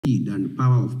speed and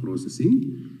power of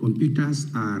processing, computers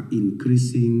are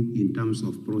increasing in terms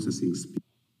of processing speed.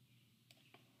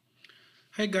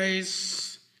 Hi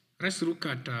guys, let's look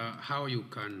at how you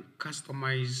can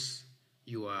customize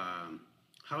your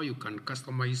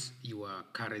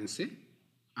currency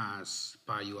as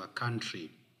per your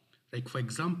country. Like for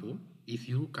example, if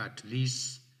you look at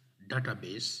this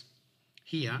database,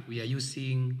 here we are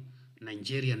using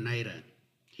Nigerian naira.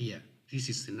 Here, this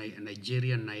is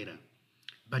Nigerian naira.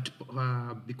 But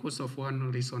because of one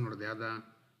reason or the other,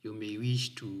 you may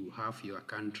wish to have your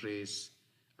country's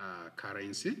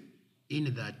currency,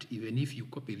 in that even if you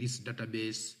copy this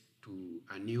database to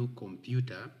a new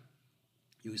computer,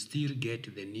 you still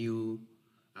get the new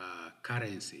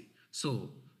currency. So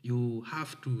you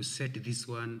have to set this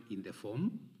one in the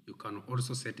form. You can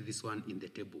also set this one in the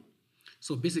table.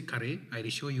 So basically, I'll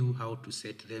show you how to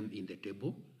set them in the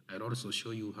table. I'll also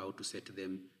show you how to set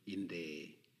them in the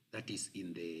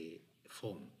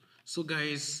form. So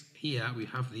guys, here we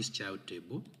have this child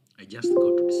table. I just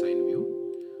go to design view.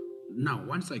 Now,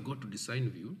 once I go to design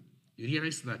view, you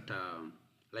realize that,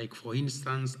 like for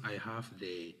instance, I have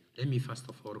let me first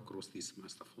of all cross this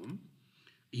master form.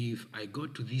 If I go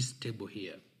to this table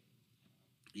here,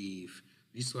 if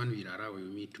this one will allow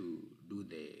me to do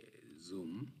the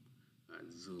zoom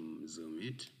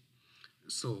it.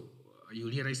 So you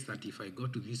realize that if I go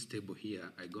to this table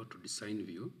here, I go to design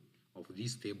view of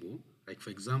this table. Like for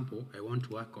example, I want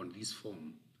to work on this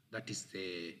form. That is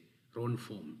the round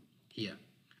form here.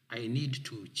 I need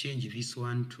to change this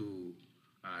one to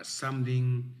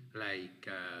something like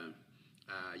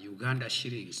Uganda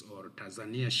shillings or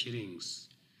Tanzania shillings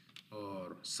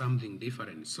or something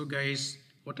different. So guys,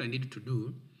 what I need to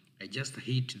do, I just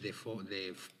hit the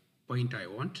point I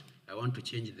want. I want to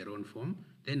change the round form.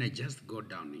 Then I just go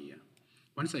down here.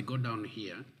 Once I go down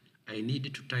here, I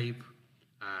need to type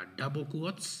double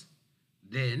quotes.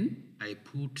 Then I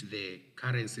put the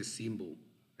currency symbol.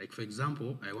 Like for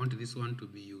example, I want this one to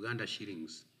be Uganda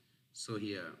shillings. So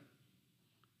here,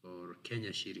 or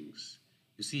Kenya shillings.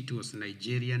 You see it was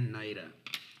Nigerian naira.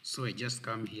 So I just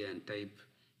come here and type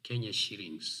Kenya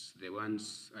shillings, the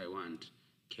ones I want,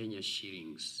 Kenya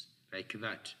shillings, like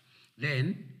that.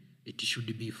 Then it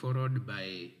should be followed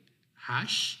by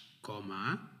hash,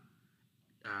 comma,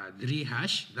 3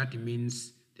 hash. That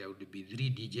means there would be 3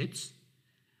 digits.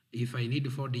 If I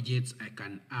need 4 digits, I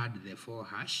can add the 4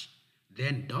 hash,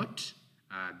 then dot,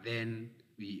 then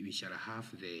we shall have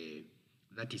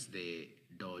that is the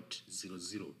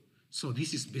 .00. So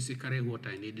this is basically what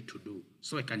I need to do.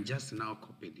 So I can just now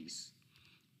copy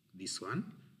this one.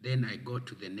 Then I go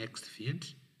to the next field.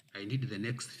 I need the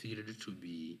next field to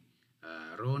be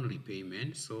loan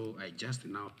repayment. So I just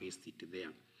now paste it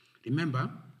there.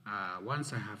 Remember,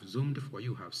 once I have zoomed for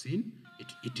you have seen,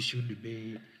 it should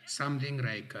be something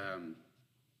like,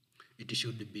 it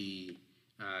should be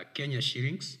Kenya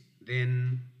shillings.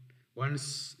 Then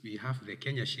once we have the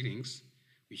Kenya shillings,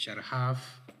 we shall have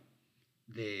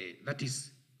that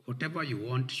is whatever you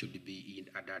want should be in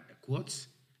added quotes,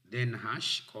 then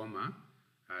hash, comma,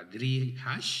 3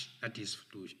 hash, that is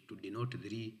to denote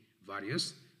 3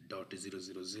 values,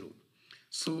 .000.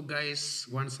 So guys,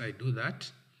 once I do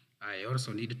that, I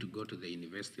also need to go to the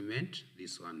investment,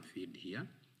 this one field here.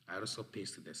 I also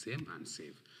paste the same and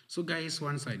save. So guys,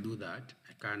 once I do that,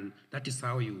 that is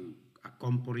how you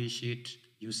accomplish it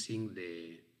using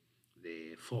the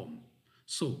form.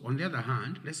 So on the other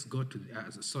hand, let's go to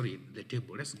the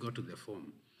table. Let's go to the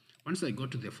form. Once I go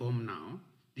to the form now,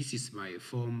 this is my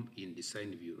form in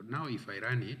design view. Now if I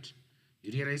run it,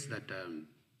 you realize that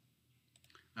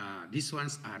these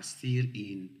ones are still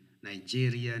in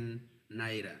Nigerian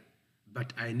naira,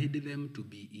 but I need them to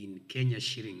be in Kenya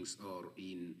shillings or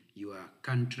in your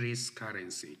country's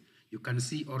currency. You can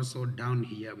see also down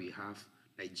here we have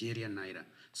Nigerian naira.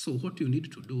 So what you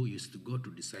need to do is to go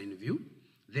to design view.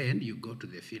 Then you go to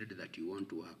the field that you want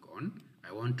to work on.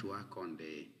 I want to work on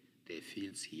the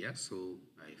fields here. So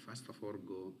I first of all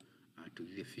go to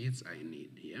the fields I need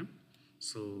here.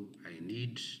 So I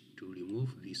need to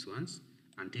remove these ones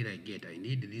until I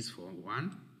need this for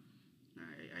one.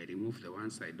 I remove the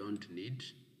ones I don't need.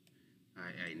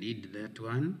 I need that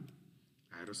one.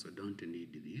 I also don't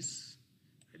need this.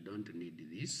 I don't need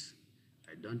this.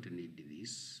 I don't need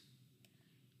this.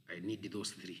 I need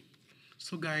those 3.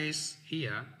 So guys,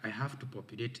 here I have to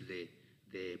populate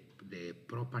the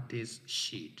properties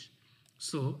sheet.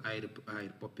 So I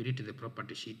populate the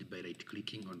property sheet by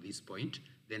right-clicking on this point,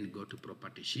 then go to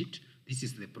property sheet. This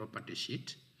is the property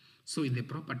sheet. So in the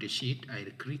property sheet, I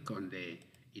click on the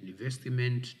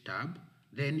investment tab.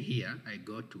 Then here I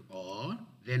go to all,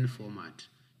 then format.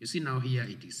 You see now here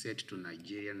it is set to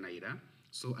Nigerian naira.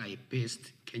 So I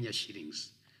paste Kenya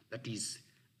shillings. That is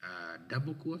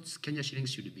double quotes. Kenya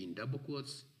shillings should be in double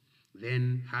quotes.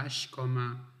 Then hash,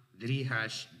 comma, 3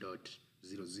 hash dot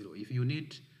 00. If you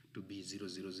need to be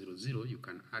 0000, you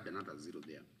can add another 0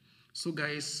 there. So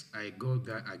guys, I go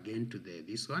again to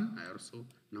this one. I also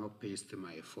now paste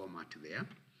my format there.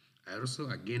 I also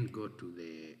again go to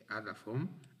the other form.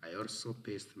 I also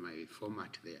paste my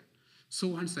format there. So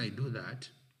once I do that,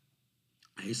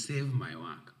 I save my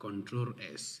work, Control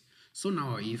S. So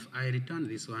now if I return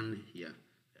this one here,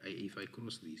 if I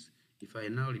cross this, if I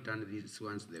now return these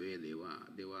ones the way they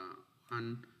were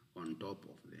one on top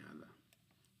of the other,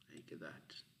 like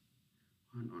that.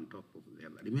 One on top of the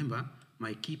other. Remember,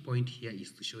 my key point here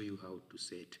is to show you how to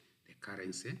set the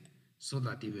currency so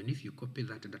that even if you copy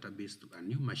that database to a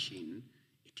new machine,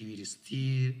 it will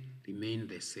still remain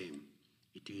the same.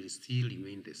 It will still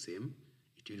remain the same.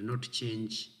 It will not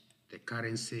change the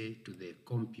currency to the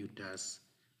computer's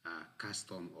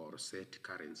custom or set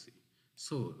currency.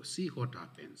 So see what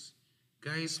happens.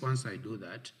 Guys, once I do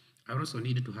that, I also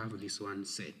need to have this one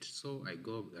set. So I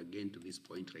go again to this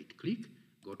point, right click,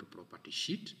 go to property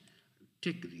sheet,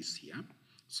 take this here.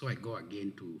 So I go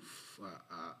again to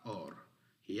or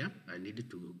here. I need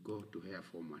to go to where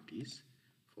format is,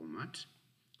 format.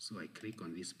 So I click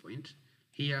on this point.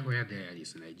 Here where there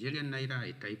is Nigerian Naira,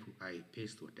 I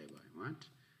paste whatever I want.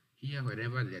 Here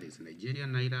wherever there is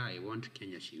Nigerian Naira, I want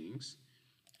Kenya shillings.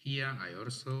 Here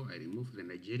I remove the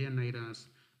Nigerian Nairas,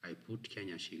 I put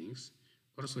Kenya shillings.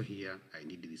 Also here, I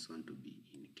need this one to be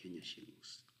in Kenya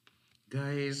shillings.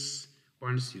 Guys,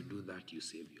 once you do that, you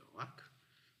save your work.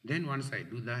 Then once I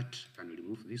do that, I can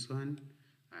remove this one,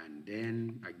 and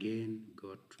then again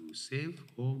go to save,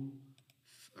 home,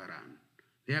 run.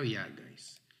 There we are,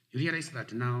 guys. You realize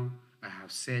that now I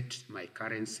have set my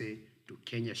currency to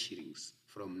Kenya shillings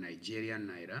from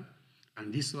Nigerian Naira,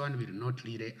 and this one will not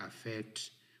really affect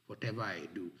whatever I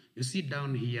do. You see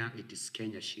down here, it is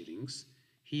Kenya shillings.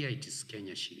 Here it is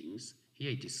Kenya shillings.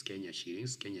 Here it is Kenya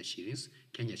shillings, Kenya shillings,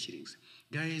 Kenya shillings.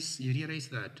 Guys, you realize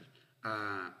that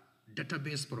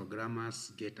database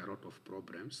programmers get a lot of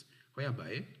problems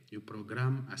whereby you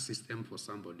program a system for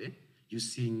somebody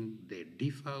using the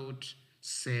default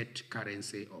set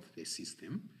currency of the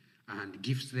system and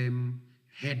gives them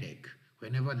headache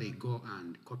whenever they go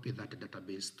and copy that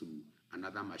database to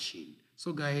another machine.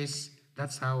 So guys,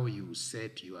 that's how you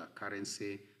set your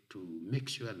currency to make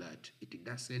sure that it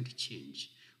doesn't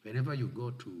change. Whenever you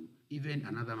go to even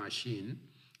another machine,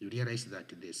 you realize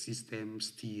that the system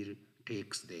still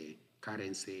takes the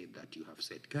currency that you have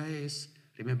set. Guys,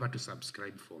 remember to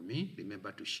subscribe for me.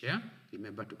 Remember to share.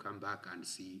 Remember to come back and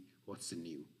see what's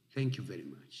new. Thank you very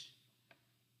much.